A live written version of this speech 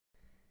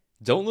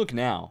Don't look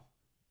now,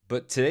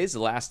 but today's the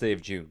last day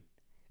of June,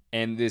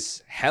 and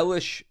this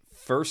hellish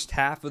first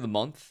half of the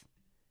month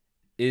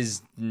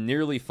is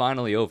nearly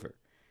finally over,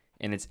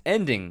 and it's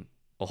ending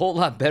a whole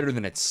lot better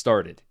than it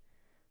started.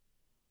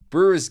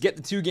 Brewers get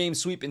the 2-game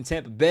sweep in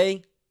Tampa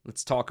Bay.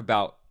 Let's talk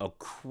about a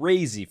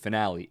crazy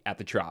finale at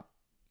the Trop.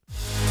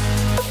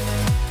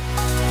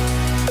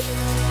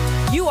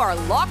 You are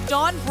Locked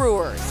On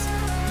Brewers,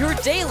 your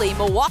daily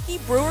Milwaukee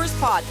Brewers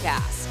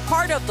podcast.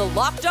 Part of the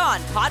Locked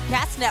On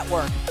Podcast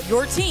Network,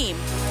 your team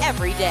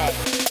every day.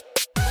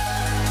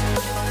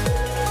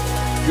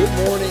 Good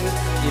morning.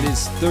 It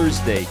is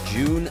Thursday,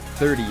 June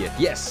 30th.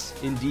 Yes,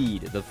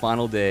 indeed, the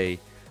final day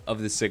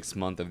of the 6th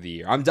month of the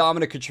year. I'm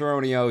Dominic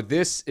Catronio.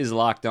 This is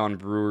Locked On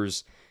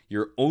Brewers,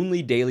 your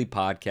only daily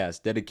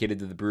podcast dedicated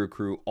to the Brew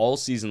Crew all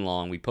season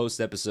long. We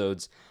post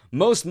episodes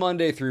most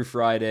Monday through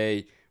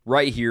Friday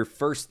right here,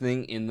 first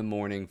thing in the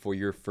morning for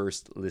your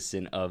first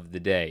listen of the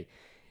day.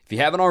 If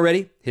you haven't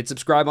already, hit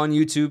subscribe on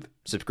YouTube,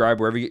 subscribe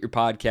wherever you get your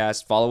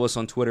podcast, follow us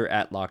on Twitter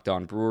at Locked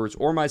On Brewers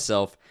or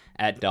myself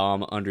at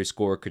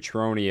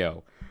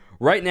Dom_Catronio.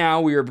 Right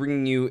now, we are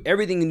bringing you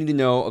everything you need to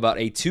know about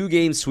a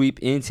 2-game sweep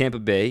in Tampa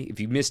Bay. If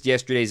you missed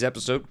yesterday's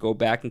episode, go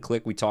back and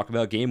click. We talked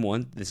about Game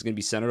 1. This is going to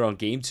be centered on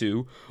Game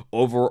 2,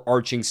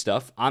 overarching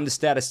stuff. I'm the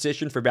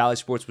statistician for Valley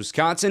Sports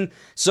Wisconsin,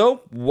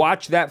 so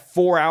watch that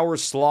 4-hour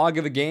slog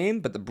of a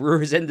game, but the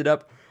Brewers ended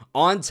up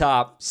on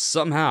top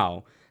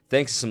somehow,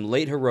 thanks to some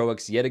late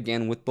heroics yet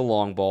again with the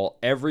long ball.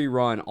 Every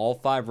run, all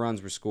 5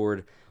 runs were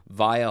scored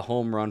via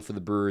home run for the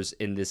Brewers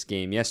in this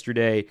game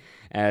yesterday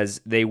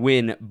as they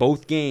win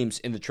both games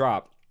in the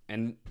Trop.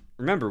 And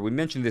remember, we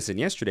mentioned this in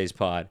yesterday's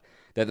pod,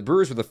 that the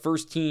Brewers were the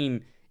first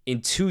team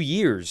in 2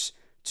 years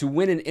to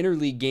win an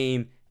interleague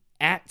game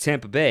at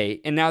Tampa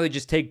Bay, and now they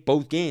just take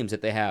both games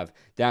that they have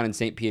down in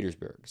St.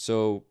 Petersburg.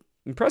 So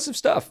impressive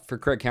stuff for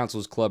Craig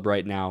Counsell's club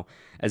right now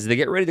as they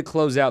get ready to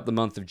close out the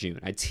month of June.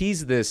 I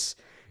teased this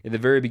in the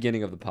very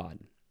beginning of the pod.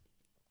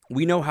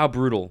 We know how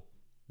brutal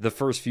the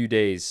first few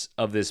days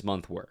of this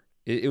month were.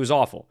 It was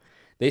awful.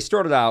 They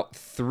started out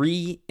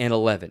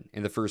 3-11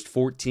 in the first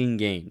 14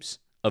 games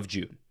of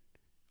June.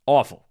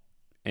 Awful.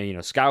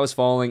 And, sky was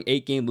falling,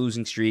 8-game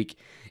losing streak.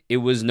 It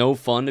was no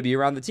fun to be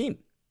around the team.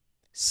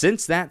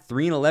 Since that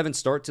 3-11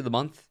 start to the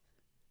month,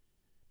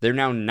 they're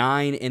now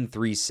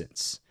 9-3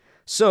 since.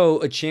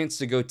 So a chance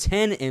to go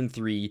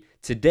 10-3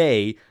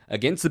 today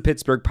against the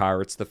Pittsburgh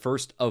Pirates, the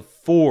first of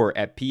 4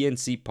 at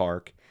PNC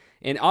Park.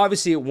 And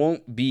obviously it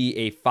won't be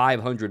a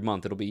 500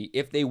 month. It'll be,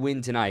 if they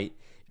win tonight,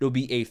 it'll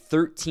be a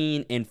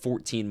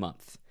 13-14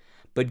 month.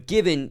 But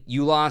given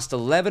you lost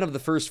 11 of the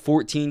first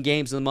 14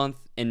 games of the month,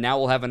 and now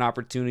we'll have an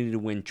opportunity to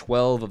win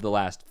 12 of the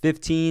last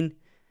 15,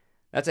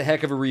 that's a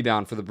heck of a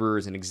rebound for the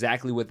Brewers and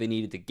exactly what they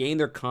needed to gain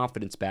their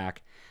confidence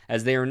back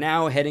as they are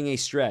now heading a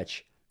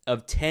stretch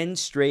of 10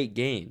 straight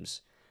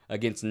games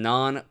against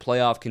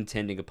non-playoff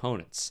contending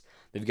opponents.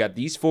 They've got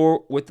these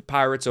 4 with the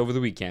Pirates over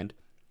the weekend,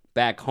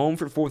 back home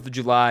for 4th of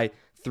July,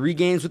 3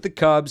 games with the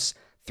Cubs,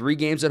 3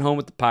 games at home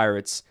with the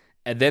Pirates,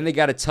 and then they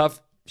got a tough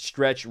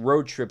stretch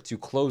road trip to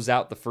close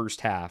out the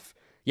first half.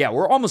 Yeah,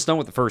 we're almost done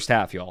with the first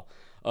half, y'all.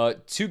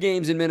 2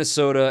 games in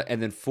Minnesota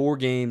and then 4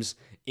 games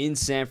in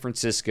San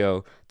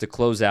Francisco to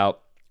close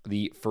out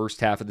the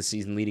first half of the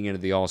season leading into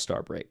the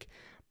All-Star break.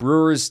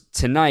 Brewers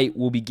tonight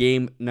will be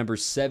game number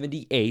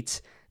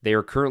 78. They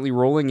are currently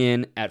rolling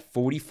in at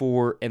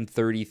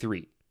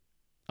 44-33.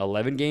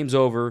 11 games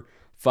over,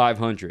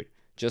 500.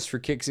 Just for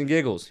kicks and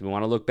giggles, if you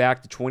want to look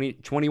back to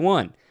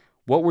 2021,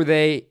 what were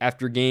they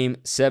after game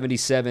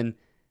 77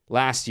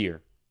 last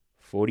year?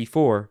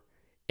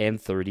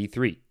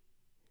 44-33.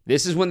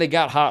 This is when they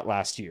got hot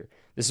last year.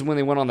 This is when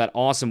they went on that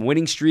awesome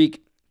winning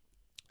streak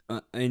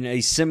in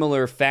a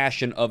similar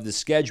fashion of the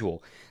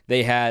schedule.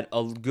 They had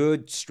a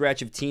good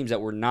stretch of teams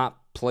that were not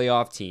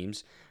playoff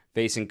teams,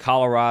 facing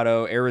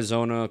Colorado,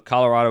 Arizona,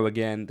 Colorado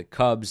again, the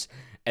Cubs,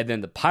 and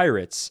then the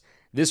Pirates.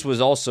 This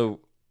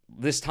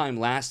time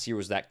last year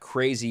was that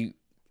crazy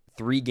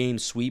 3-game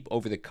sweep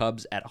over the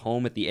Cubs at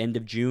home at the end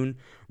of June.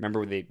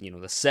 Remember the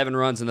 7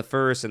 runs in the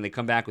first, and they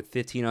come back with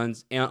 15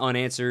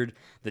 unanswered.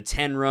 The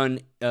 10-run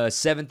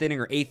 7th inning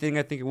or 8th inning,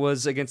 I think it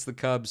was, against the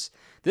Cubs.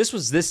 This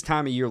was this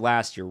time of year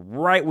last year,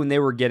 right when they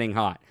were getting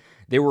hot.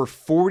 They were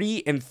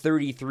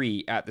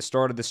 40-33 at the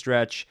start of the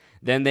stretch.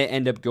 Then they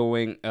end up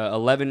going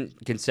 11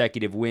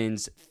 consecutive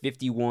wins,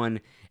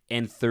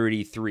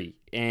 51-33,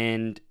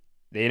 and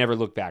they never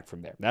looked back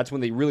from there. That's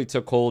when they really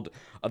took hold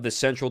of the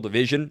Central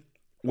Division.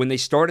 When they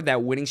started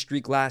that winning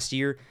streak last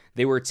year,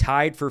 they were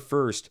tied for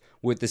first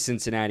with the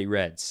Cincinnati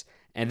Reds.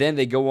 And then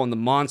they go on the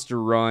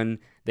monster run.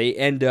 They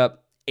end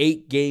up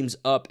 8 games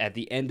up at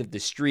the end of the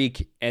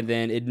streak, and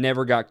then it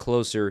never got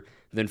closer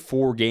than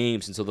 4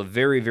 games until the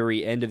very,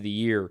 very end of the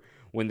year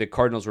when the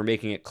Cardinals were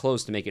making it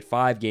close to make it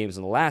 5 games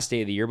on the last day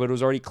of the year, but it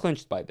was already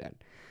clinched by then.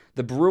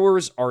 The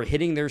Brewers are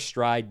hitting their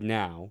stride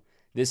now.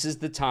 This is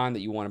the time that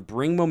you want to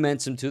bring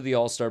momentum to the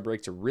All-Star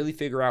break to really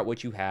figure out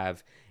what you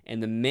have.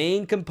 And the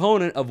main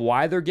component of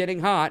why they're getting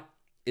hot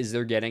is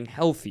they're getting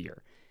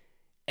healthier.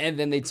 And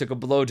then they took a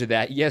blow to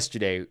that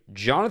yesterday.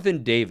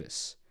 Jonathan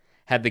Davis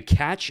had the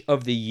catch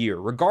of the year,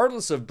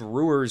 regardless of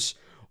Brewers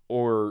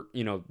or,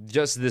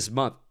 just this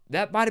month.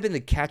 That might have been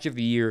the catch of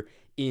the year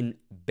in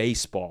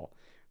baseball.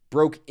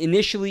 Broke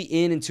initially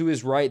in and to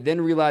his right, then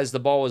realized the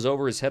ball was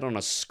over his head on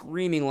a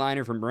screaming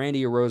liner from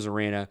Randy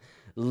Arozarena.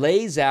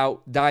 Lays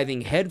out,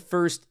 diving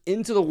headfirst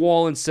into the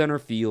wall in center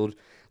field.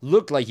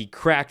 Looked like he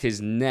cracked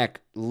his neck,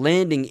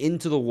 landing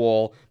into the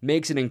wall.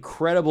 Makes an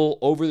incredible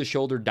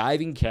over-the-shoulder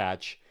diving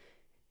catch.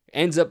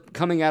 Ends up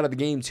coming out of the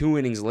game 2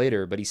 innings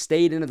later, but he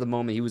stayed in at the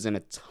moment. He was in a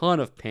ton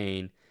of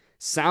pain.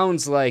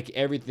 Sounds like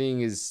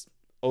everything is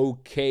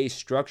okay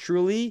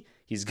structurally.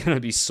 He's going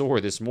to be sore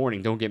this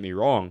morning, don't get me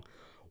wrong.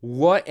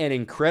 What an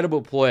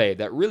incredible play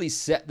that really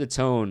set the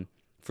tone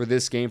for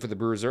this game for the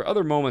Brewers. There are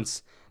other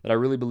moments that I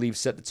really believe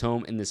set the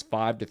tone in this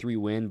 5-3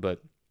 win,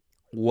 but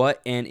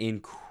what an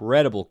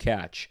incredible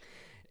catch.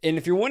 And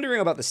if you're wondering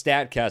about the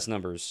StatCast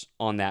numbers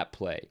on that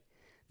play,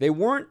 they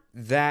weren't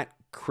that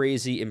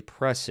crazy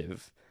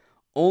impressive,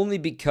 only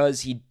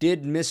because he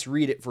did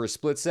misread it for a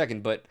split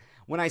second. But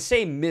when I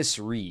say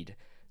misread,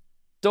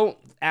 don't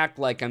act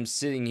like I'm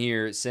sitting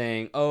here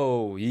saying,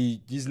 oh,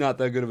 he's not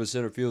that good of a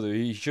center fielder.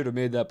 He should have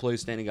made that play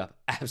standing up.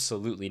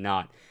 Absolutely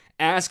not.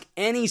 Ask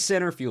any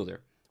center fielder,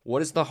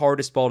 what is the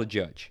hardest ball to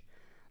judge?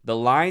 The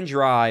line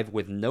drive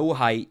with no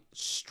height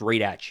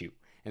straight at you.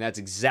 And that's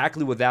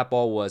exactly what that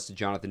ball was to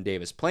Jonathan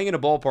Davis. Playing in a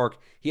ballpark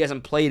he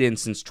hasn't played in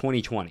since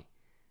 2020.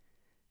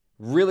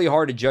 Really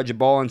hard to judge a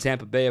ball in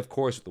Tampa Bay, of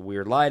course, with the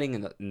weird lighting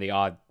and the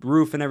odd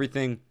roof and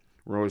everything.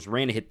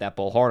 Arozarena hit that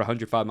ball hard,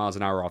 105 miles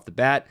an hour off the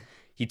bat.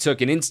 He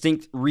took an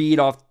instinct read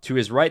off to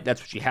his right.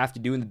 That's what you have to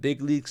do in the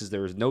big leagues because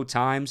there was no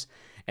times.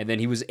 And then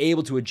he was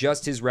able to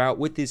adjust his route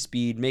with his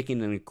speed,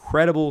 making an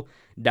incredible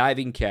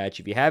diving catch.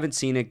 If you haven't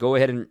seen it, go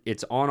ahead and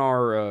it's on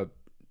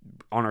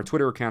our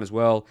Twitter account as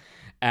well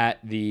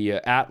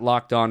at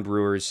Locked On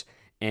Brewers.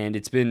 And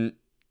it's been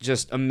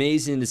just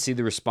amazing to see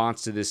the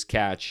response to this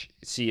catch.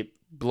 See it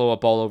blow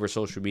up all over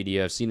social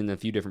media. I've seen it in a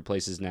few different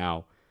places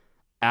now.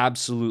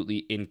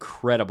 Absolutely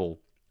incredible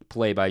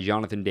play by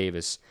Jonathan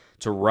Davis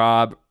to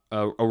rob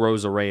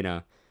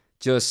Arozarena.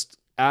 Just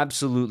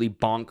absolutely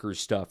bonkers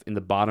stuff in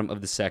the bottom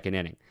of the second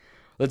inning.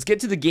 Let's get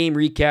to the game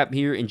recap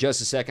here in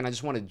just a second. I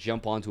just want to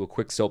jump onto a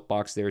quick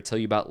soapbox there, tell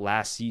you about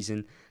last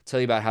season, tell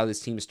you about how this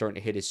team is starting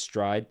to hit its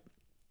stride.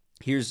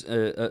 Here's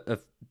a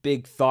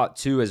big thought,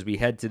 too, as we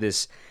head to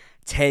this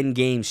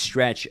 10-game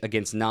stretch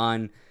against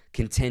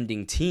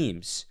non-contending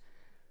teams.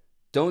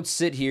 Don't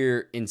sit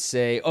here and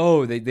say,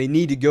 oh, they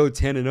need to go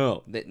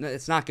 10-0.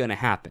 That's not going to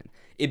happen.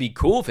 It'd be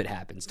cool if it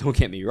happens, don't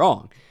get me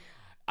wrong.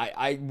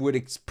 I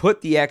would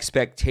put the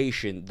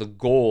expectation, the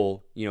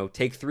goal,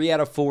 take 3 out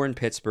of 4 in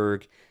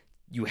Pittsburgh.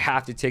 You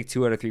have to take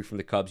 2 out of 3 from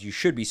the Cubs. You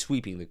should be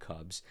sweeping the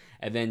Cubs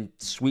and then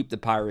sweep the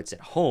Pirates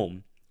at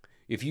home.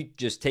 If you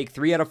just take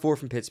 3 out of 4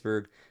 from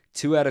Pittsburgh,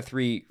 2 out of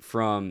 3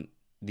 from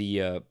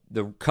the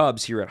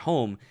Cubs here at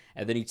home,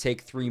 and then you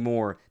take 3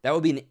 more, that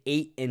would be an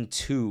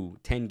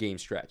 8-2 10-game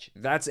stretch.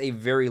 That's a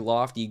very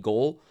lofty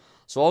goal.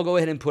 So I'll go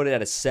ahead and put it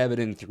at a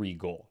 7-3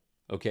 goal.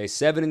 Okay,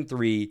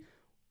 7-3.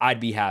 I'd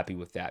be happy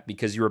with that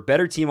because you're a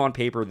better team on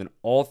paper than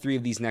all 3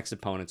 of these next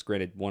opponents.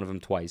 Granted, one of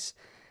them twice.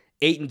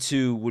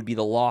 8-2 would be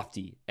the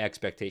lofty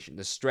expectation,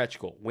 the stretch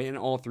goal. Win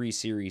all 3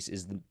 series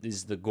is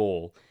the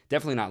goal.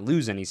 Definitely not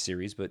lose any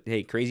series, but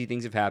hey, crazy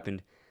things have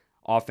happened.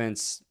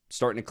 Offense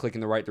starting to click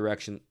in the right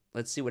direction.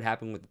 Let's see what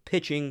happened with the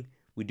pitching.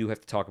 We do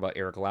have to talk about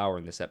Eric Lauer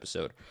in this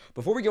episode.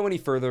 Before we go any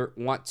further,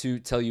 I want to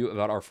tell you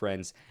about our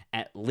friends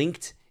at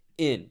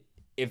LinkedIn.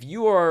 If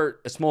you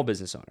are a small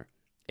business owner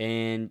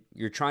and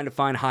you're trying to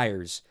find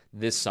hires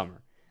this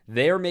summer,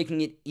 they are making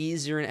it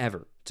easier than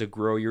ever to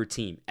grow your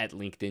team at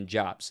LinkedIn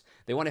Jobs.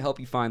 They want to help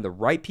you find the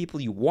right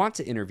people you want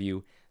to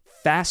interview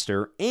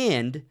faster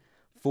and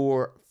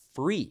for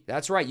free.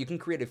 That's right. You can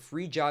create a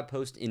free job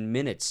post in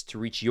minutes to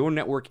reach your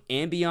network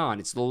and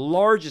beyond. It's the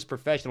largest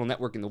professional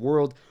network in the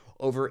world.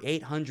 Over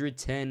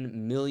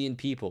 810 million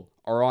people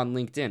are on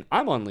LinkedIn.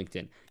 I'm on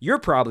LinkedIn. You're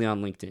probably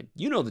on LinkedIn.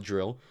 You know the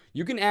drill.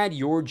 You can add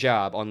your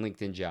job on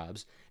LinkedIn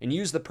Jobs and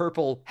use the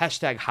purple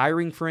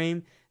 #hiring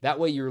frame. That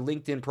way your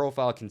LinkedIn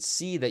profile can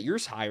see that you're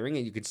hiring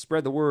and you can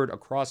spread the word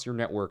across your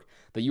network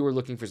that you are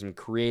looking for some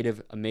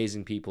creative,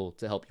 amazing people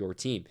to help your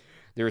team.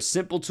 There are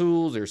simple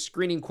tools, there's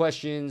screening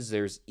questions,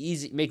 there's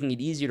making it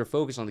easier to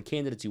focus on the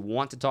candidates you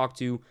want to talk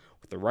to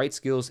with the right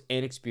skills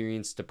and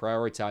experience to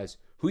prioritize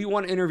who you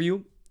want to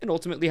interview and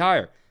ultimately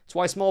hire. That's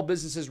why small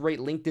businesses rate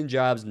LinkedIn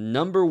Jobs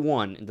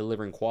 #1 in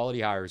delivering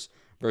quality hires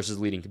versus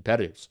leading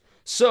competitors.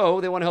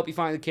 So they want to help you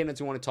find the candidates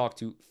you want to talk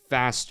to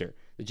faster.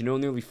 Did you know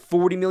nearly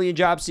 40 million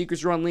job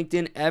seekers are on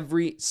LinkedIn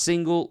every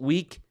single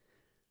week?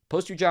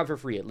 Post your job for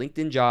free at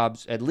LinkedIn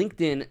Jobs at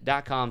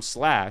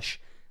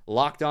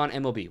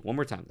linkedin.com/LockedOnMLB. One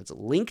more time. That's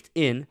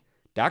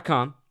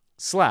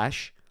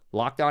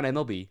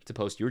linkedin.com/LockedOnMLB to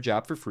post your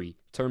job for free.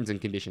 Terms and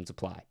conditions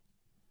apply.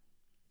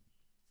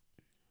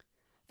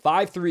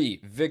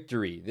 5-3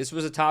 victory. This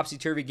was a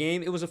topsy-turvy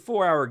game. It was a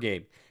 4-hour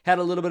game. Had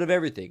a little bit of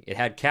everything. It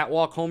had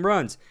catwalk home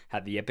runs,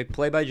 had the epic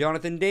play by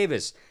Jonathan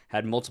Davis,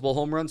 had multiple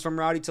home runs from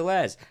Rowdy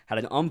Tellez, had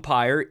an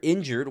umpire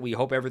injured. We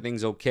hope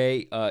everything's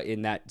okay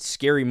in that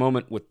scary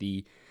moment with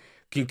the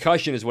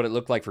concussion is what it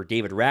looked like for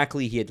David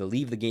Rackley. He had to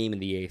leave the game in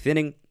the 8th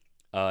inning.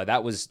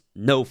 That was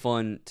no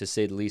fun, to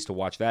say the least, to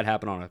watch that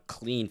happen on a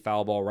clean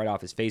foul ball right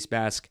off his face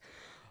mask.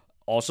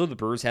 Also, the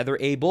Brewers had their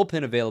A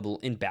bullpen available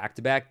in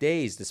back-to-back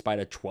days, despite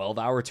a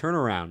 12-hour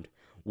turnaround.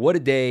 What a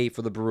day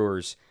for the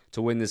Brewers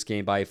to win this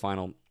game by a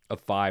final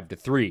of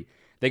 5-3.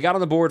 They got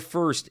on the board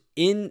first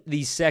in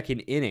the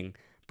 2nd inning.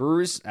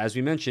 Brewers, as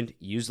we mentioned,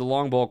 used the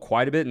long ball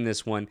quite a bit in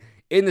this one.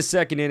 In the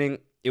 2nd inning,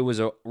 it was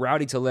a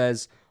Rowdy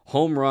Tellez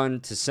home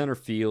run to center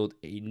field,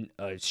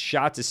 a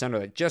shot to center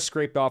that just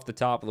scraped off the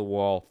top of the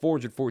wall,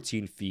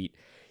 414 feet.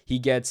 He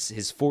gets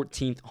his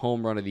 14th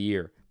home run of the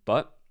year,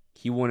 but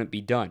he wouldn't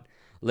be done.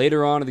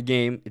 Later on in the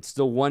game, it's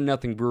still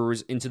 1-0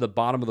 Brewers into the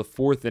bottom of the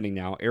 4th inning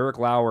now. Eric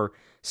Lauer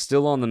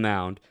still on the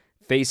mound,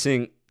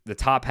 facing the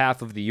top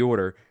half of the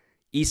order.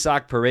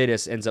 Isaac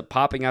Paredes ends up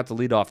popping out to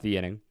lead off the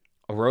inning.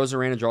 A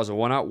Rosarena draws a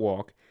 1-out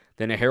walk.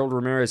 Then a Harold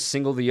Ramirez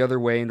single the other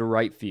way into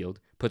right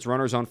field, puts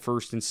runners on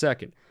first and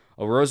second.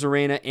 A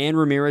Rosarena and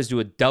Ramirez do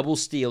a double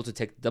steal to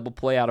take the double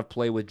play out of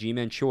play with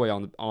G-Man Choi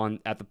on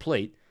at the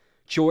plate.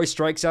 Choi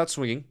strikes out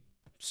swinging.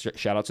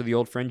 Shout out to the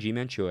old friend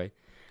G-Man Choi.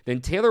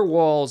 Then Taylor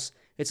Walls,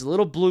 it's a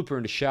little blooper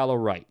into shallow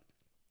right.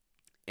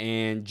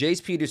 And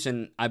Jace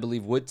Peterson, I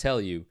believe, would tell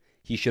you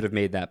he should have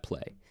made that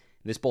play.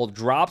 This ball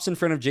drops in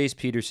front of Jace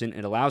Peterson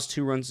and allows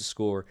 2 runs to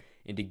score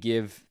and to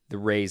give the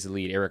Rays the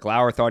lead. Eric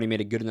Lauer thought he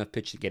made a good enough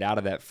pitch to get out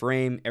of that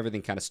frame.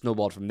 Everything kind of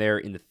snowballed from there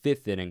in the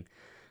 5th inning.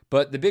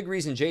 But the big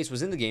reason Jace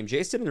was in the game,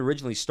 Jace didn't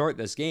originally start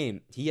this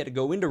game. He had to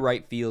go into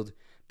right field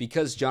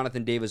because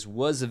Jonathan Davis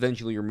was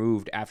eventually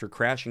removed after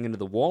crashing into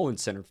the wall in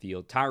center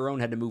field. Tyrone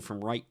had to move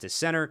from right to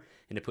center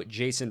and to put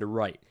Jace into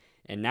right.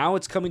 And now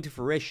it's coming to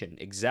fruition,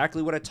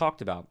 exactly what I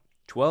talked about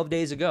 12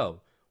 days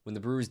ago when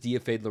the Brewers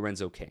DFA'd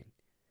Lorenzo Cain.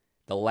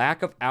 The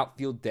lack of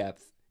outfield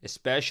depth,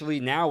 especially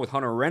now with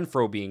Hunter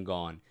Renfroe being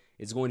gone,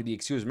 is going to be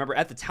excused. Remember,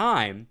 at the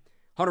time,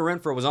 Hunter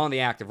Renfroe was on the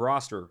active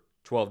roster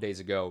 12 days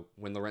ago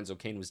when Lorenzo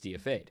Cain was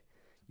DFA'd.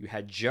 You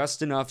had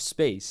just enough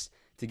space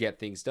to get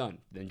things done.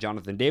 Then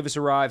Jonathan Davis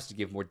arrives to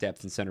give more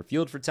depth in center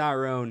field for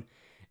Tyrone.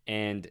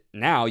 And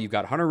now you've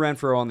got Hunter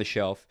Renfroe on the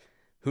shelf.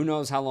 Who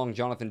knows how long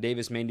Jonathan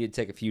Davis may need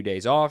to take a few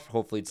days off.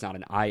 Hopefully it's not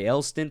an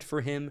IL stint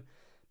for him.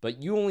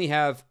 But you only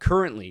have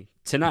currently,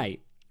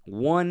 tonight,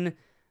 one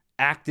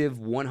active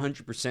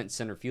 100%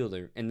 center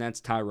fielder, and that's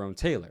Tyrone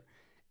Taylor.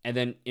 And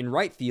then in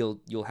right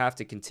field, you'll have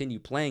to continue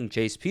playing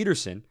Jace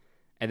Peterson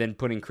and then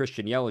putting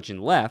Christian Yelich in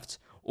left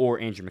or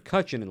Andrew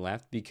McCutchen in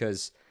left,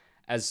 because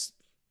as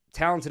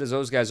talented as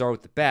those guys are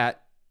with the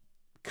bat,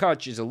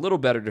 Kutch is a little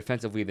better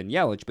defensively than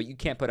Yelich, but you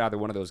can't put either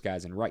one of those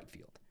guys in right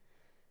field.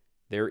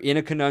 They're in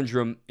a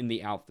conundrum in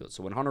the outfield.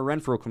 So when Hunter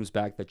Renfroe comes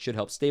back, that should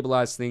help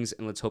stabilize things,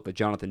 and let's hope that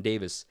Jonathan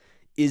Davis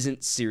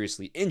isn't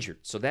seriously injured.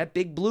 So that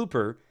big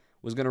blooper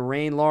was going to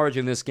reign large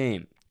in this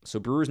game. So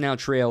Brewers now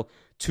trail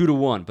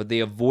 2-1, but they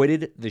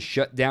avoided the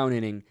shutdown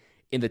inning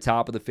in the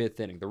top of the 5th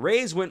inning. The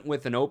Rays went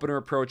with an opener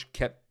approach,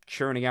 kept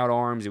churning out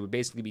arms. It would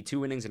basically be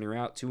 2 innings and you're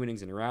out, 2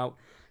 innings and you're out.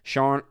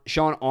 Sean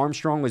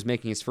Armstrong was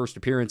making his first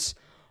appearance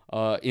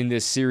in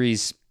this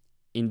series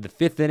in the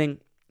 5th inning.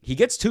 He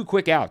gets 2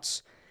 quick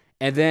outs.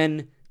 And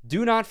then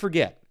do not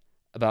forget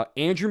about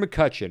Andrew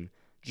McCutchen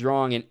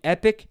drawing an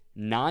epic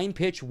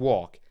 9-pitch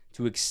walk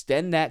to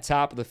extend that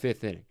top of the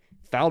 5th inning.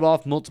 Fouled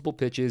off multiple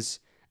pitches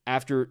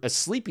after a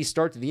sleepy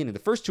start to the inning. The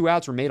first 2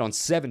 outs were made on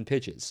 7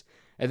 pitches.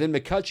 And then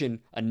McCutchen,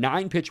 a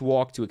 9-pitch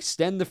walk to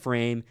extend the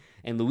frame.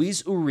 And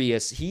Luis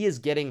Urías, he is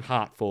getting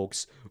hot,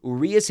 folks.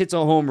 Urías hits a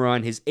home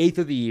run, his 8th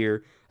of the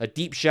year. A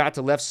deep shot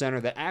to left center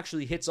that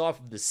actually hits off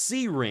of the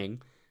C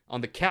ring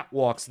on the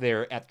catwalks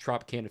there at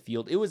Tropicana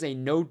Field. It was a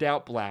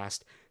no-doubt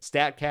blast.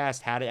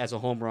 StatCast had it as a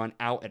home run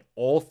out at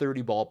all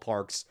 30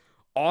 ballparks.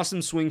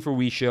 Awesome swing for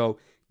Wisho.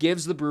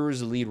 Gives the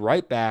Brewers the lead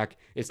right back.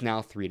 It's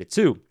now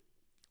 3-2.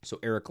 So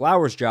Eric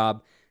Lauer's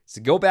job is to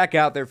go back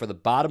out there for the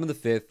bottom of the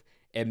 5th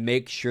and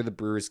make sure the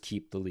Brewers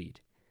keep the lead.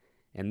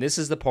 And this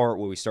is the part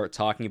where we start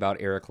talking about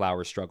Eric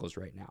Lauer's struggles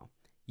right now.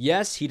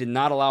 Yes, he did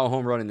not allow a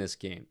home run in this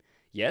game.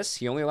 Yes,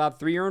 he only allowed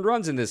 3 earned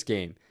runs in this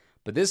game.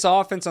 But this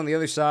offense on the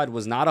other side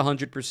was not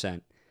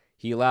 100%.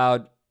 He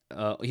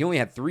only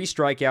had 3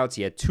 strikeouts.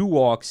 He had 2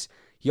 walks.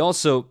 He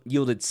also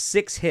yielded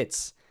 6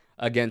 hits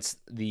against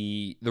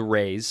the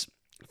Rays.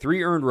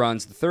 3 earned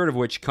runs, the third of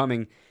which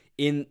coming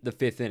in the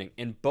 5th inning.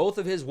 And both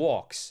of his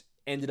walks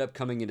ended up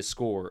coming into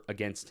score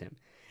against him.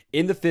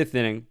 In the 5th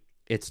inning,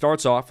 it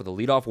starts off with a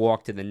leadoff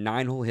walk to the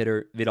 9-hole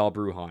hitter, Vidal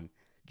Brujan.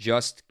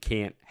 Just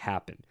can't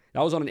happen.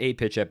 That was on an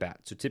 8-pitch at-bat.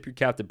 So tip your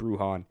cap to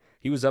Brujan.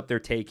 He was up there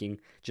taking,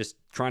 just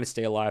trying to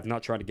stay alive,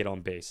 not trying to get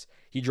on base.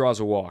 He draws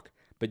a walk.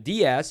 But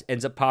Diaz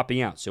ends up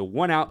popping out. So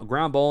 1 out, a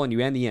ground ball, and you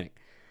end the inning.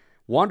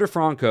 Wander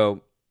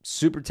Franco,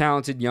 super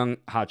talented young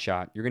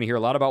hotshot. You're going to hear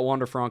a lot about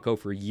Wander Franco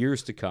for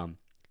years to come.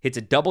 Hits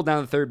a double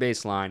down the third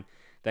baseline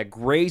that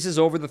grazes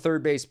over the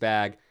third base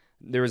bag,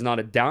 there is not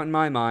a doubt in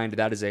my mind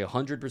that is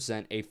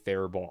 100% a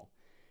fair ball.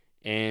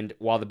 And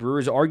while the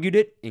Brewers argued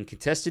it and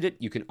contested it,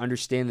 you can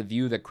understand the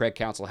view that Craig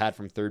Counsell had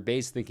from third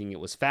base, thinking it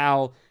was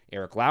foul.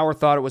 Eric Lauer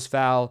thought it was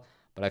foul.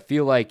 But I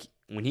feel like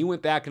when he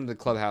went back into the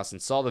clubhouse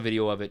and saw the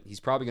video of it,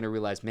 he's probably going to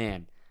realize,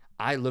 man,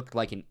 I looked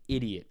like an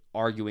idiot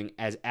arguing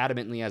as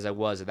adamantly as I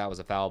was that was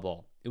a foul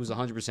ball. It was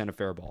 100% a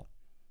fair ball.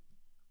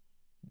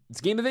 It's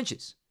a game of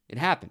inches. It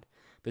happened.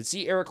 But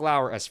see Eric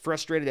Lauer, as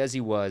frustrated as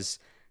he was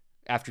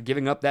after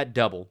giving up that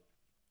double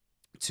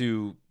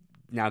to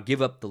now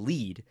give up the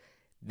lead,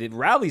 the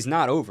rally's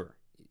not over.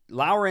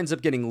 Lauer ends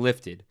up getting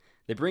lifted.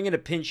 They bring in a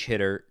pinch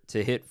hitter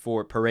to hit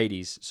for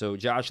Paredes. So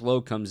Josh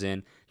Lowe comes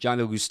in. John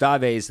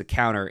Gustave is the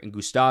counter, and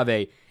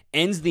Gustave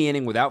ends the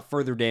inning without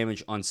further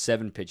damage on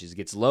 7 pitches.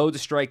 Gets Lowe to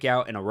strike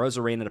out and a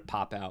Rosarena to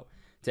pop out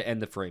to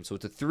end the frame. So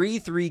it's a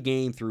 3-3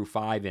 game through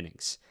 5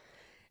 innings.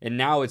 And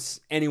now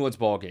it's anyone's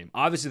ball game.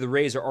 Obviously, the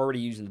Rays are already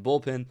using the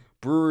bullpen.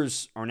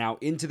 Brewers are now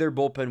into their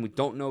bullpen. We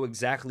don't know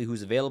exactly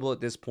who's available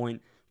at this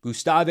point.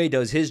 Gustave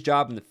does his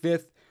job in the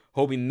 5th.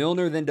 Hobie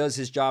Milner then does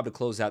his job to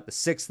close out the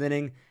 6th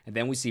inning, and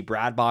then we see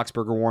Brad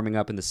Boxberger warming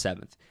up in the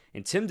 7th.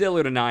 And Tim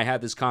Dillard and I had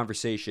this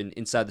conversation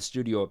inside the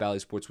studio at Valley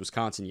Sports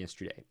Wisconsin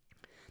yesterday.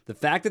 The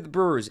fact that the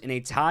Brewers, in a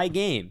tie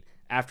game,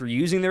 after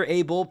using their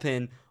A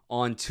bullpen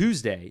on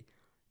Tuesday,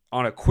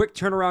 on a quick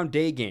turnaround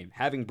day game,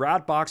 having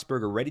Brad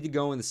Boxberger ready to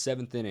go in the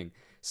 7th inning,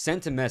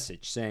 sent a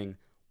message saying,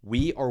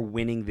 we are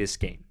winning this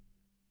game.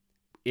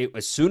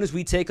 As soon as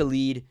we take a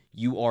lead,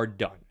 you are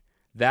done.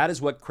 That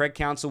is what Craig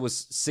Counsell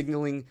was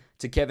signaling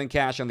to Kevin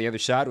Cash on the other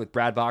side, with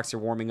Brad Boxer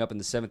warming up in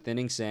the 7th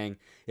inning, saying,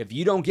 if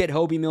you don't get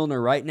Hobie Milner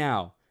right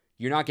now,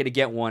 you're not going to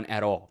get one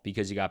at all,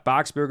 because you got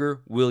Boxberger,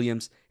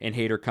 Williams, and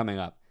Hader coming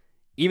up.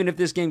 Even if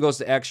this game goes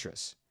to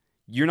extras,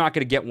 you're not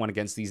going to get one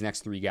against these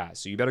next 3 guys,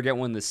 so you better get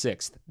one in the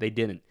 6th. They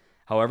didn't.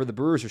 However, the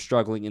Brewers are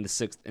struggling in the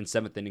 6th and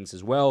 7th innings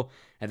as well,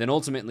 and then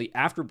ultimately,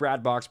 after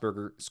Brad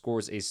Boxberger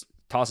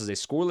tosses a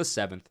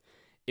scoreless 7th,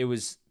 it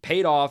was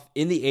paid off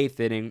in the 8th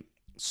inning.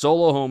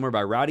 Solo homer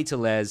by Rowdy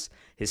Tellez,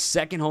 his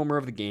 2nd homer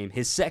of the game,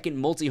 his 2nd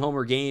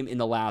multi-homer game in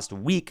the last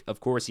week. Of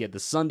course, he had the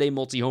Sunday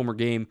multi-homer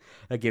game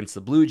against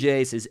the Blue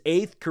Jays, his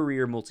 8th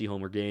career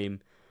multi-homer game.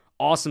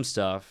 Awesome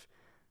stuff.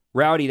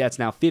 Rowdy, that's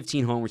now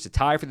 15 homers to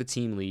tie for the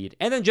team lead.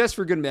 And then just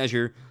for good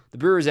measure, the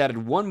Brewers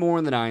added one more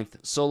in the 9th,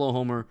 solo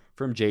homer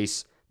from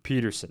Jace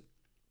Peterson.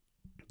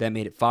 That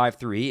made it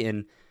 5-3,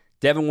 and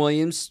Devin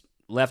Williams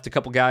left a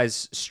couple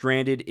guys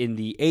stranded in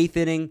the 8th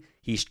inning.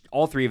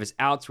 All 3 of his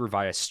outs were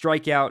via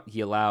strikeout. He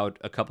allowed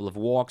a couple of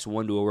walks,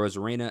 one to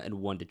Rosarena and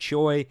one to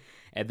Choi.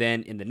 And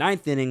then in the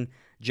 9th inning,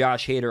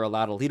 Josh Hader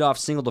allowed a leadoff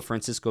single to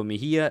Francisco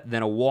Mejia,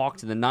 then a walk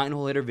to the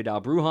 9-hole hitter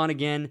Vidal Brujan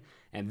again,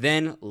 and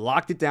then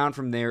locked it down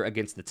from there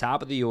against the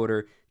top of the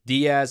order,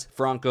 Diaz,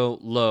 Franco,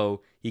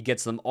 Lowe. He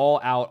gets them all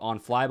out on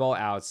fly ball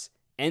outs,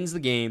 ends the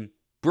game.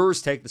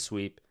 Brewers take the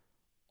sweep.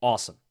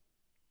 Awesome.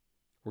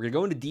 We're going to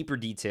go into deeper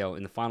detail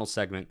in the final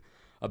segment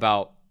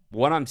about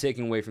what I'm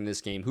taking away from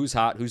this game, who's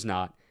hot, who's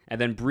not, and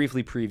then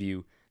briefly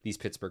preview these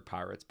Pittsburgh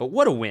Pirates. But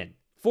what a win.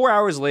 4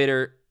 hours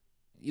later,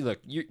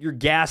 you're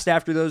gassed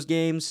after those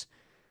games,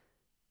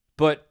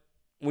 but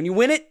when you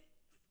win it,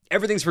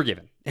 everything's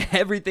forgiven.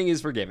 Everything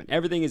is forgiven.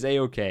 Everything is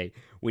A-okay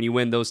when you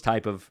win those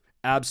type of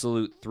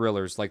absolute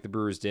thrillers like the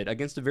Brewers did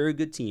against a very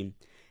good team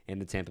in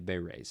the Tampa Bay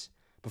Rays.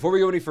 Before we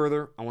go any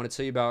further, I want to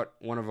tell you about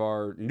one of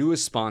our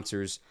newest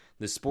sponsors,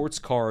 the Sports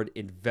Card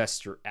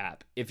Investor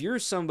app. If you're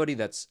somebody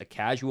that's a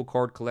casual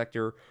card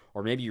collector,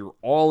 or maybe you're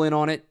all in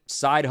on it,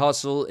 side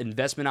hustle,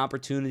 investment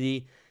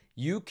opportunity,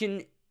 you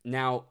can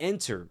now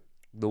enter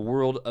the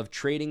world of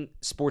trading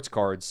sports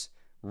cards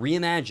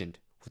reimagined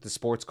with the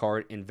Sports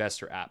Card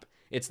Investor app.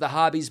 It's the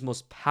hobby's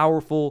most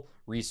powerful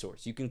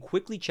resource. You can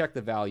quickly check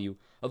the value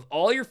of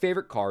all your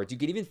favorite cards. You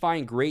can even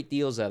find great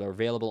deals that are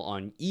available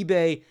on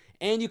eBay,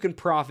 and you can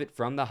profit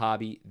from the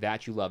hobby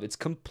that you love. It's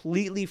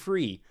completely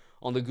free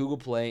on the Google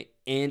Play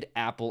and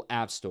Apple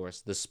App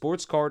Stores. The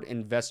Sports Card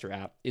Investor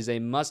app is a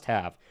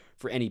must-have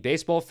for any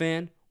baseball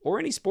fan or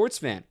any sports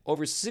fan.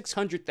 Over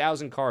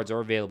 600,000 cards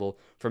are available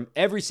from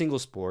every single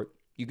sport.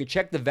 You can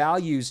check the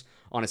values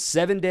on a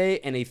 7-day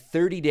and a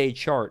 30-day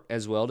chart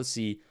as well to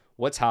see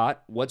what's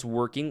hot, what's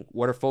working,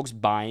 what are folks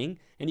buying,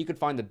 and you can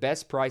find the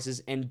best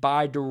prices and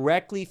buy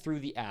directly through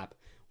the app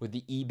with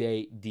the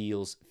eBay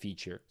Deals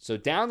feature. So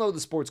download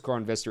the Sports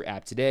Card Investor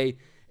app today,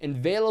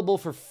 available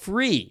for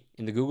free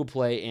in the Google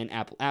Play and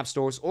Apple App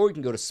Stores, or you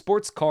can go to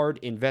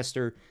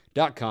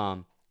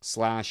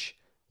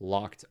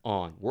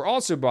sportscardinvestor.com/locked-on. We're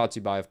also brought to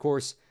you by, of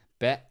course,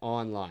 Bet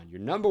Online, your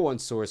number one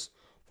source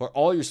for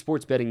all your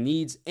sports betting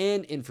needs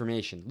and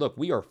information. Look,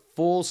 we are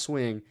full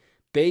swing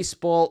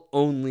baseball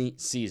only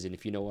season,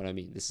 if you know what I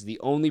mean. This is the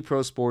only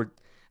pro sport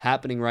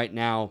happening right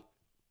now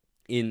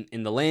in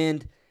the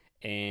land,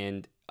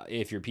 and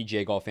if you're a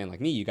PGA golf fan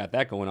like me, you got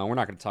that going on. We're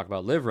not going to talk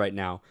about LIV right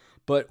now,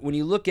 but when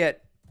you look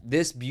at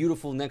this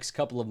beautiful next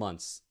couple of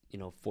months,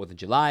 4th of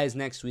July is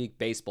next week,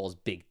 baseball's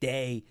big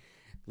day,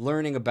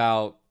 learning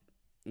about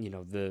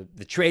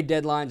the trade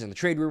deadlines and the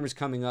trade rumors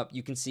coming up,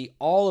 you can see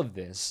all of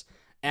this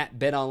at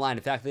BetOnline.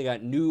 In fact, they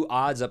got new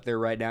odds up there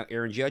right now.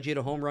 Aaron Judge hit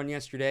a home run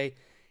yesterday.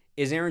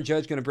 Is Aaron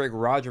Judge going to break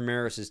Roger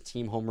Maris's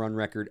team home run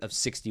record of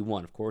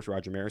 61? Of course,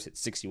 Roger Maris hit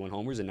 61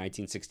 homers in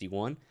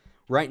 1961.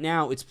 Right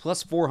now, it's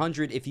plus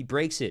 400 if he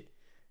breaks it.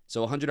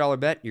 So a $100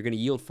 bet, you're going to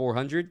yield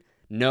 400.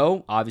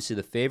 No, obviously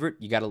the favorite.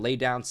 You got to lay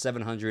down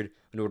 700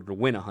 in order to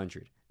win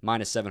 100.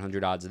 Minus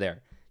 700 odds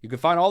there. You can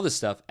find all this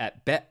stuff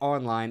at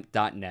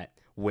betonline.net,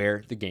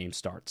 where the game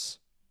starts.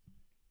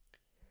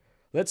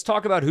 Let's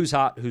talk about who's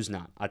hot, who's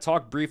not. I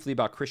talked briefly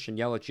about Christian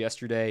Yelich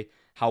yesterday,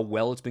 how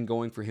well it's been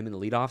going for him in the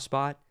leadoff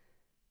spot.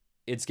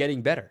 It's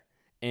getting better.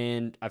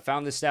 And I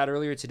found this stat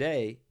earlier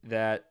today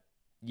that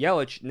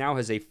Yelich now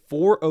has a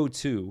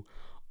 402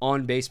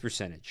 on-base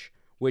percentage,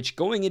 which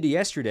going into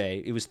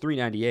yesterday, it was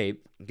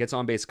 398. Gets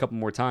on base a couple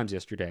more times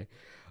yesterday.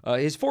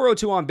 His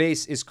 402 on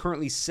base is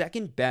currently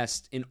second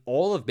best in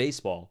all of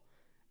baseball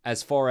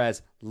as far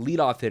as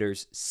leadoff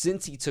hitters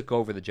since he took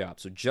over the job.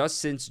 So just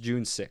since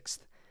June 6th,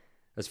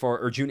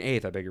 June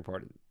 8th, I beg your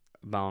pardon,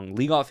 among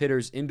leadoff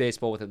hitters in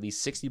baseball with at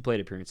least 60 plate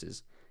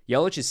appearances,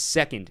 Yelich is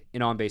second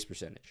in on-base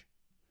percentage.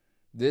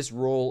 This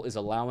role is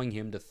allowing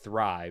him to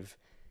thrive,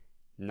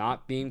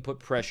 not being put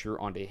pressure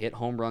on to hit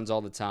home runs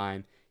all the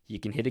time. He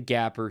can hit a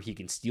gapper. He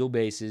can steal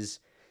bases.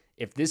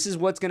 If this is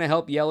what's going to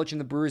help Yelich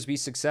and the Brewers be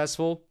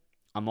successful,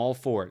 I'm all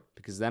for it,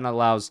 because then it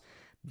allows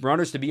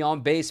runners to be on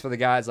base for the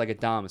guys like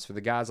Adames, for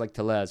the guys like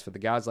Tellez, for the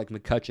guys like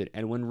McCutcheon,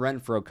 and when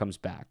Renfroe comes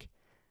back.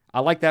 I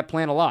like that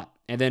plan a lot.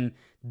 And then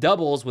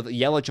doubles with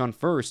Yelich on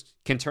first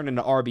can turn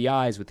into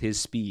RBIs with his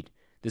speed.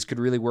 This could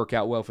really work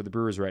out well for the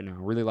Brewers right now.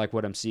 I really like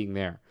what I'm seeing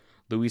there.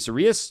 Luis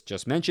Urías,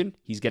 just mentioned,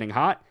 he's getting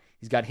hot.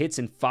 He's got hits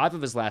in 5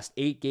 of his last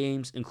 8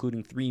 games,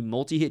 including 3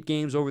 multi-hit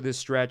games over this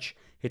stretch.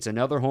 Hits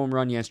another home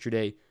run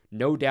yesterday.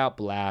 No doubt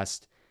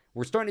blast.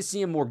 We're starting to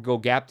see him more go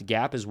gap to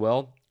gap as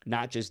well,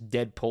 not just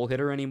dead pull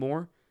hitter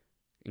anymore.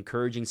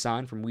 Encouraging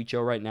sign from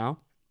Huicho right now.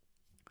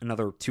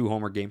 Another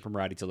 2-homer game from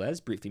Rowdy Tellez.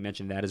 Briefly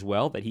mentioned that as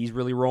well, that he's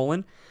really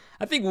rolling.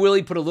 I think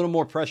Willie put a little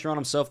more pressure on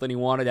himself than he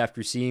wanted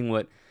after seeing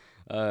what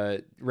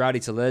Rowdy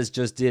Tellez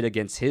just did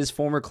against his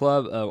former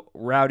club.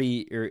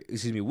 Willie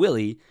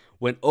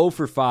went 0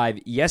 for 5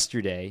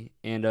 yesterday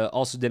and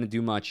also didn't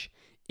do much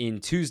in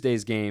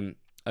Tuesday's game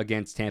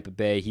against Tampa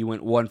Bay. He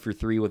went 1 for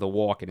 3 with a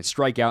walk and a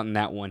strikeout in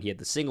that one. He had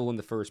the single in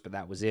the first, but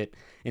that was it.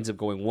 Ends up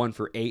going 1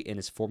 for 8 in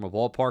his former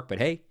ballpark. But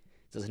hey,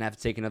 doesn't have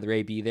to take another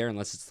AB there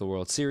unless it's the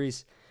World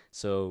Series.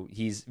 So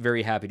he's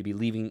very happy to be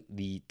leaving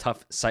the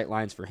tough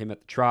sightlines for him at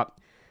the Trop.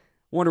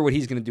 Wonder what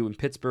he's going to do in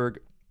Pittsburgh.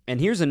 And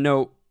here's a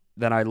note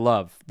that I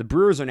love. The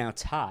Brewers are now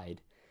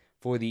tied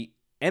for the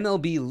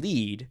MLB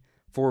lead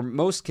for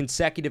most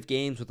consecutive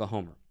games with a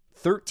homer.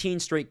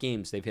 13 straight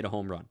games they've hit a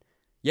home run.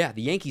 Yeah,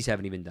 the Yankees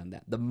haven't even done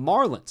that. The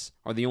Marlins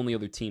are the only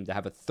other team to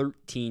have a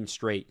 13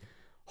 straight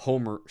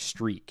homer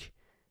streak.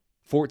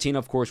 14,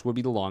 of course, would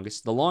be the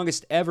longest. The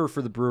longest ever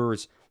for the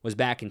Brewers was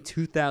back in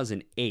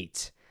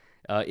 2008.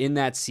 In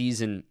that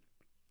season,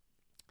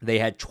 they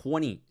had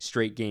 20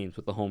 straight games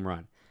with a home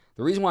run.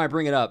 The reason why I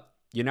bring it up,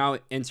 you're now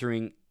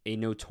entering a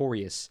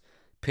notorious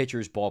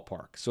pitcher's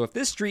ballpark. So if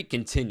this streak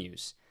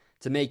continues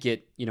to make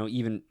it,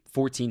 even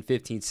 14,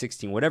 15,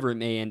 16, whatever it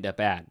may end up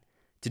at,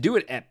 to do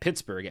it at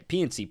Pittsburgh, at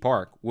PNC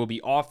Park, will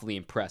be awfully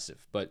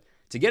impressive. But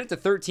to get it to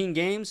 13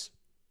 games,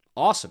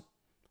 awesome.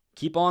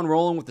 Keep on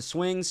rolling with the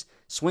swings.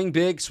 Swing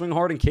big, swing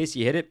hard in case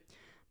you hit it.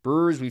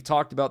 Brewers, we've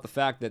talked about the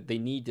fact that they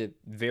need to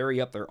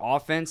vary up their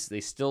offense. They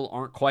still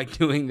aren't quite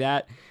doing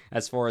that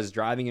as far as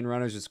driving in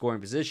runners in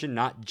scoring position,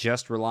 not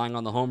just relying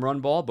on the home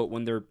run ball, but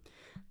when they're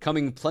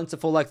coming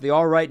plentiful like they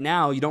are right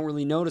now, you don't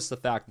really notice the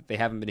fact that they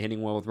haven't been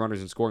hitting well with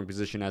runners in scoring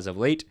position as of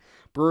late.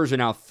 Brewers are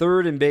now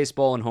 3rd in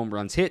baseball in home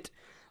runs hit.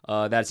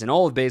 That's in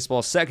all of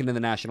baseball, 2nd in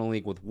the National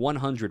League with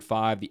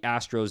 105. The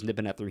Astros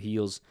nipping at their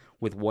heels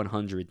with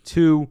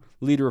 102.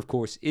 Leader, of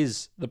course,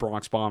 is the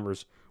Bronx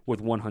Bombers with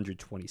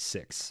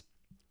 126.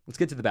 Let's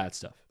get to the bad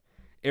stuff.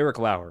 Eric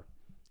Lauer.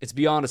 It's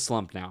beyond a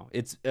slump now.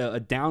 It's a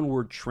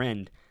downward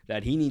trend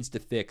that he needs to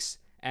fix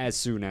as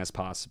soon as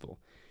possible.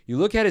 You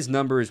look at his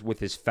numbers with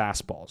his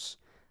fastballs,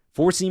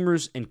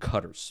 four-seamers, and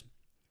cutters.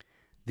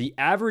 The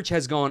average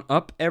has gone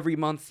up every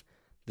month.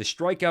 The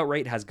strikeout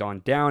rate has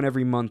gone down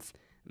every month.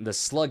 The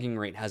slugging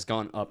rate has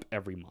gone up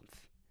every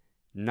month.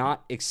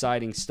 Not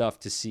exciting stuff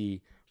to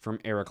see from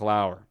Eric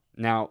Lauer.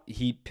 Now,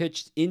 he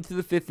pitched into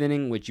the 5th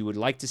inning, which you would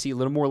like to see a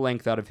little more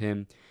length out of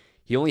him.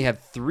 He only had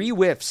 3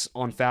 whiffs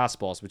on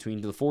fastballs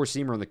between the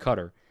four-seamer and the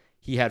cutter.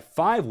 He had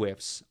 5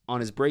 whiffs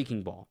on his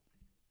breaking ball.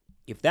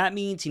 If that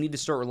means he needs to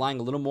start relying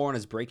a little more on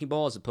his breaking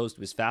ball as opposed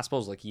to his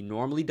fastballs like he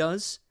normally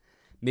does,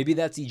 maybe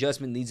that's the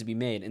adjustment that needs to be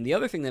made. And the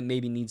other thing that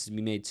maybe needs to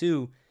be made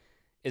too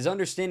is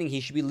understanding he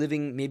should be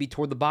living maybe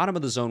toward the bottom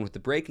of the zone with the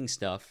breaking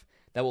stuff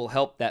that will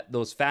help that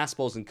those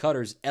fastballs and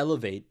cutters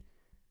elevate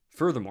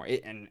furthermore.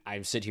 And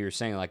I sit here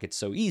saying like it's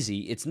so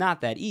easy. It's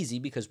not that easy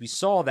because we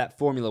saw that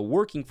formula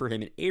working for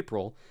him in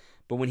April.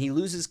 But when he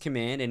loses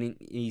command and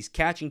he's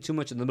catching too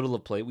much in the middle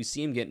of play, we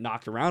see him get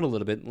knocked around a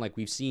little bit like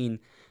we've seen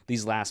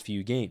these last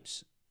few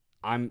games.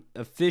 I'm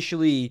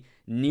officially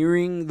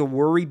nearing the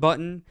worry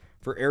button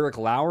for Eric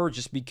Lauer,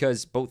 just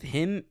because both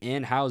him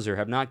and Hauser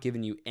have not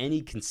given you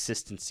any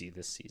consistency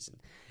this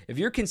season. If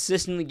you're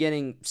consistently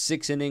getting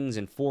 6 innings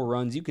and 4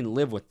 runs, you can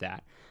live with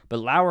that. But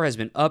Lauer has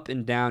been up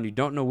and down. You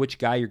don't know which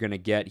guy you're going to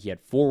get. He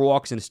had 4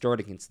 walks in a start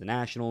against the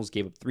Nationals,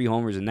 gave up 3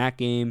 homers in that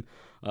game.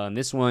 In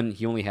this one,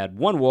 he only had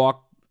 1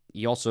 walk.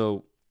 He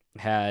also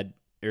had,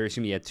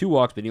 he had 2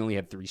 walks, but he only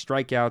had 3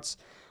 strikeouts.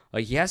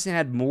 He hasn't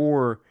had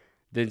more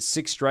than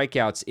 6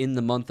 strikeouts in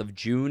the month of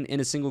June in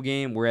a single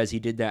game, whereas he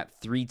did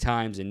that 3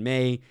 times in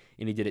May,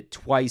 and he did it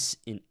twice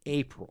in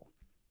April.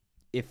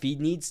 If he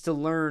needs to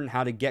learn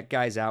how to get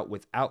guys out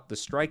without the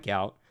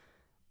strikeout,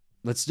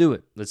 let's do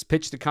it. Let's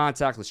pitch the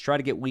contact. Let's try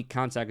to get weak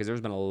contact, because there's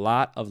been a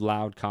lot of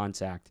loud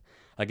contact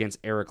against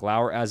Eric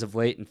Lauer as of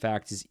late. In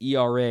fact, his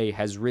ERA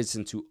has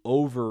risen to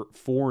over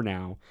 4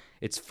 now.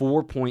 It's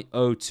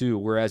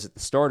 4.02, whereas at the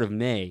start of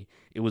May,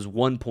 it was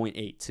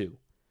 1.82.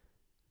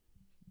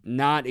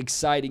 Not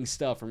exciting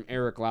stuff from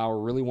Eric Lauer.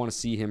 Really want to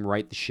see him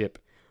right the ship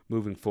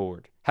moving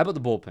forward. How about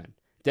the bullpen?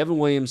 Devin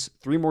Williams,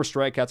 3 more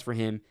strikeouts for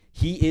him.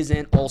 He is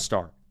an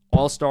all-star.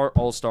 All-star,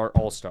 all-star,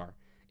 all-star.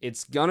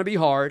 It's going to be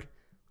hard.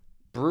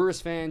 Brewers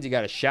fans, you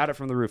got to shout it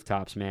from the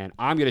rooftops, man.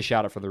 I'm going to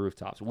shout it from the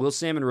rooftops. Will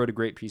Salmon wrote a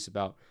great piece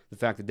about the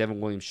fact that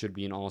Devin Williams should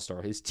be an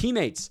all-star. His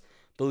teammates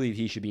believe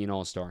he should be an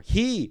all-star.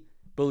 He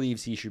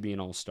believes he should be an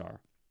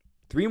all-star.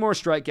 3 more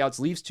strikeouts,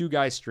 leaves 2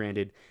 guys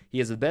stranded. He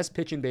has the best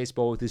pitch in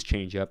baseball with his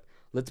changeup.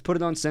 Let's put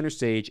it on center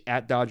stage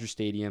at Dodger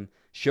Stadium.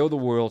 Show the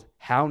world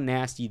how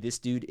nasty this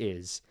dude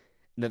is.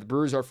 And that the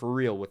Brewers are for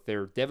real with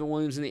their Devin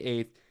Williams in the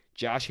 8th,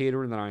 Josh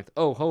Hader in the 9th.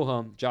 Oh,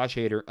 ho-hum, Josh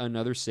Hader,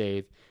 another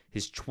save.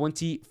 His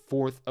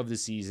 24th of the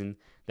season.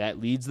 That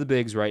leads the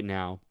bigs right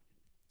now.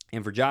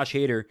 And for Josh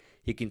Hader,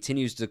 he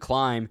continues to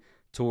climb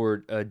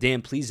toward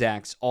Dan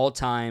Plesac's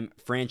all-time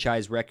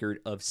franchise record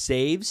of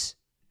saves.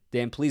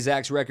 Dan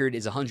Plesac's record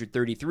is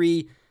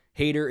 133.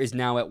 Hader is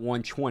now at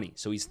 120.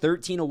 So he's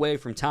 13 away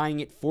from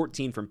tying it,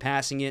 14 from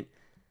passing it.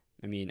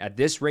 I mean, at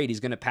this rate, he's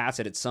going to pass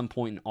it at some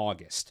point in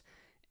August.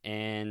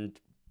 And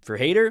for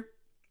Hader,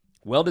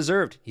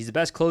 well-deserved. He's the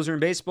best closer in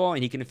baseball,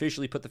 and he can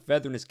officially put the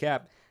feather in his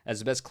cap as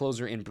the best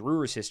closer in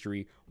Brewers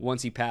history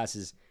once he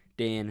passes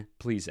Dan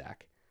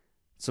Plesac.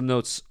 Some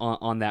notes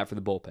on that for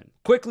the bullpen.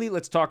 Quickly,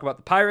 let's talk about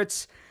the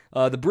Pirates.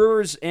 The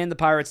Brewers and the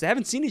Pirates, they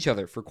haven't seen each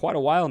other for quite a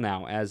while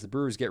now as the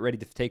Brewers get ready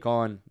to take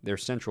on their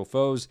central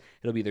foes.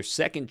 It'll be their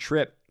second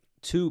trip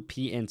to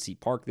PNC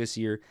Park this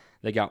year.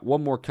 They got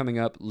one more coming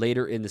up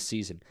later in the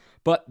season.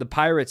 But the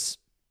Pirates,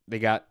 they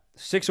got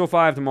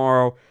 6:05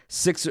 tomorrow,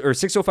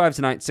 6:05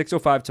 tonight,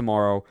 6:05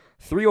 tomorrow,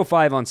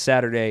 3:05 on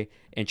Saturday,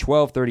 and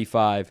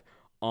 12:35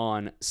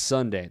 on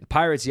Sunday. The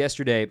Pirates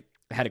yesterday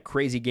had a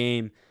crazy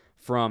game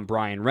from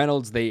Brian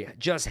Reynolds. They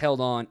just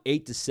held on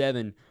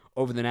 8-7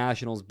 over the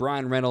Nationals.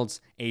 Brian Reynolds,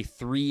 a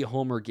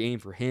 3-homer game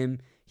for him.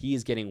 He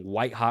is getting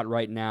white hot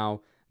right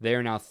now. They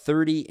are now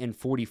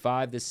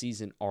 30-45 this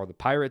season, are the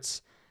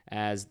Pirates,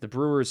 as the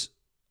Brewers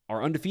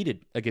are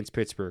undefeated against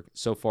Pittsburgh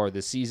so far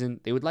this season.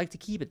 They would like to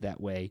keep it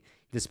that way,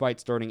 despite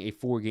starting a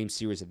 4-game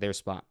series at their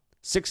spot.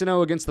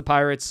 6-0 against the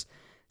Pirates,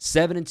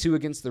 7-2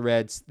 against the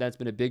Reds. That's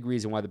been a big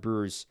reason why the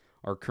Brewers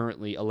are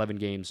currently 11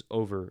 games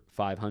over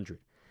 500.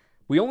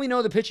 We only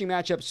know the pitching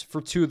matchups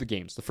for 2 of the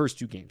games, the first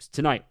 2 games.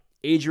 Tonight,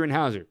 Adrian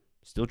Hauser,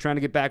 still trying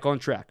to get back on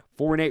track.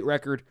 4-8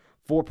 record,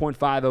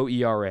 4.50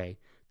 ERA.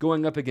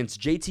 Going up against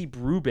JT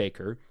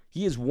Brubaker.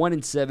 He is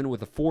 1-7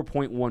 with a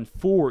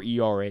 4.14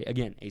 ERA.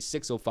 Again, a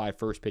 6:05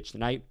 first pitch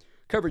tonight.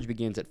 Coverage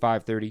begins at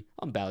 5:30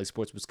 on Bally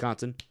Sports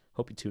Wisconsin.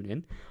 Hope you tune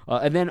in.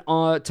 And then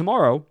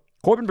tomorrow,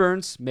 Corbin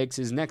Burnes makes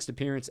his next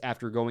appearance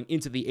after going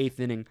into the 8th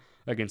inning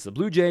against the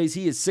Blue Jays.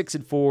 He is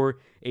 6-4,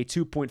 a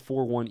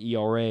 2.41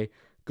 ERA.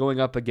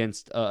 Going up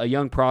against a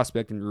young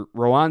prospect in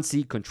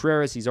Roansy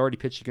Contreras. He's already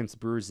pitched against the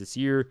Brewers this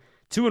year.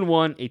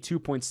 2-1, a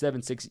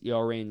 2.76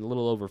 ERA in a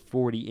little over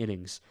 40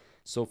 innings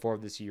so far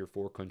this year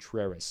for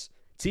Contreras.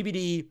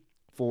 TBD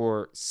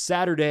for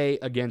Saturday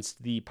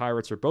against the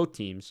Pirates for both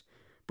teams.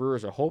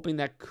 Brewers are hoping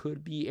that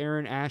could be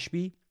Aaron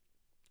Ashby.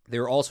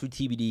 They're also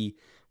TBD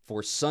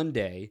for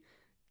Sunday.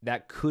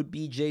 That could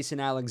be Jason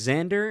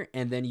Alexander,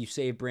 and then you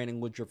save Brandon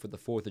Woodruff for the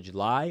 4th of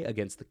July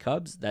against the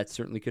Cubs. That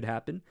certainly could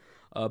happen.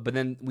 But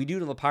then we do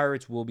know the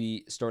Pirates will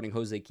be starting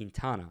Jose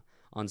Quintana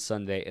on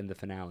Sunday in the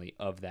finale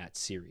of that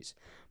series.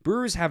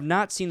 Brewers have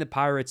not seen the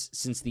Pirates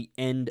since the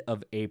end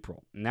of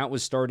April, and that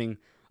was starting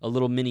a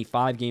little mini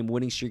 5-game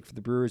winning streak for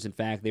the Brewers. In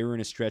fact, they were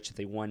in a stretch that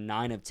they won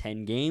 9 of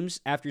 10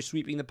 games after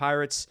sweeping the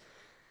Pirates.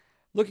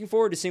 Looking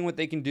forward to seeing what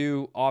they can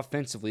do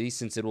offensively,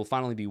 since it will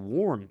finally be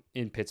warm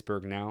in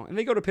Pittsburgh now. And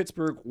they go to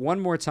Pittsburgh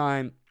one more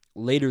time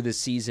later this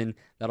season.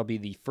 That'll be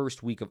the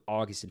first week of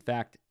August. In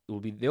fact,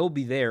 they'll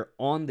be there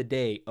on the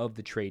day of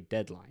the trade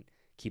deadline.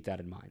 Keep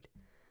that in mind.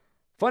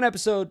 Fun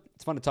episode.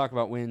 It's fun to talk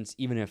about wins,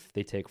 even if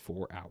they take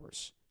 4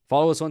 hours.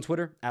 Follow us on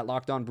Twitter at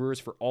Locked On Brewers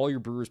for all your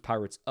Brewers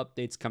Pirates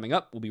updates coming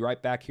up. We'll be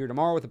right back here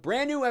tomorrow with a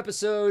brand new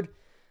episode.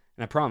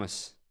 And I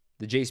promise,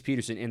 the Jace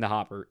Peterson in the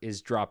hopper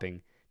is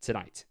dropping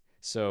tonight.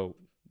 So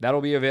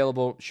that'll be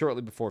available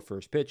shortly before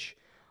first pitch.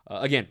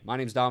 Again, my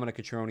name's Dominic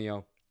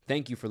Catronio.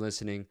 Thank you for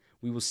listening.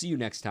 We will see you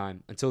next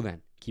time. Until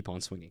then, keep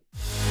on swinging.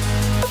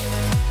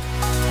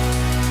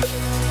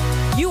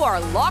 You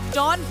are Locked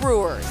On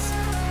Brewers,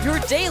 your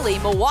daily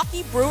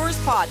Milwaukee Brewers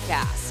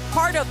podcast.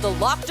 Part of the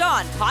Locked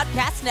On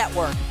Podcast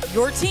Network,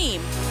 your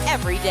team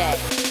every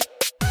day.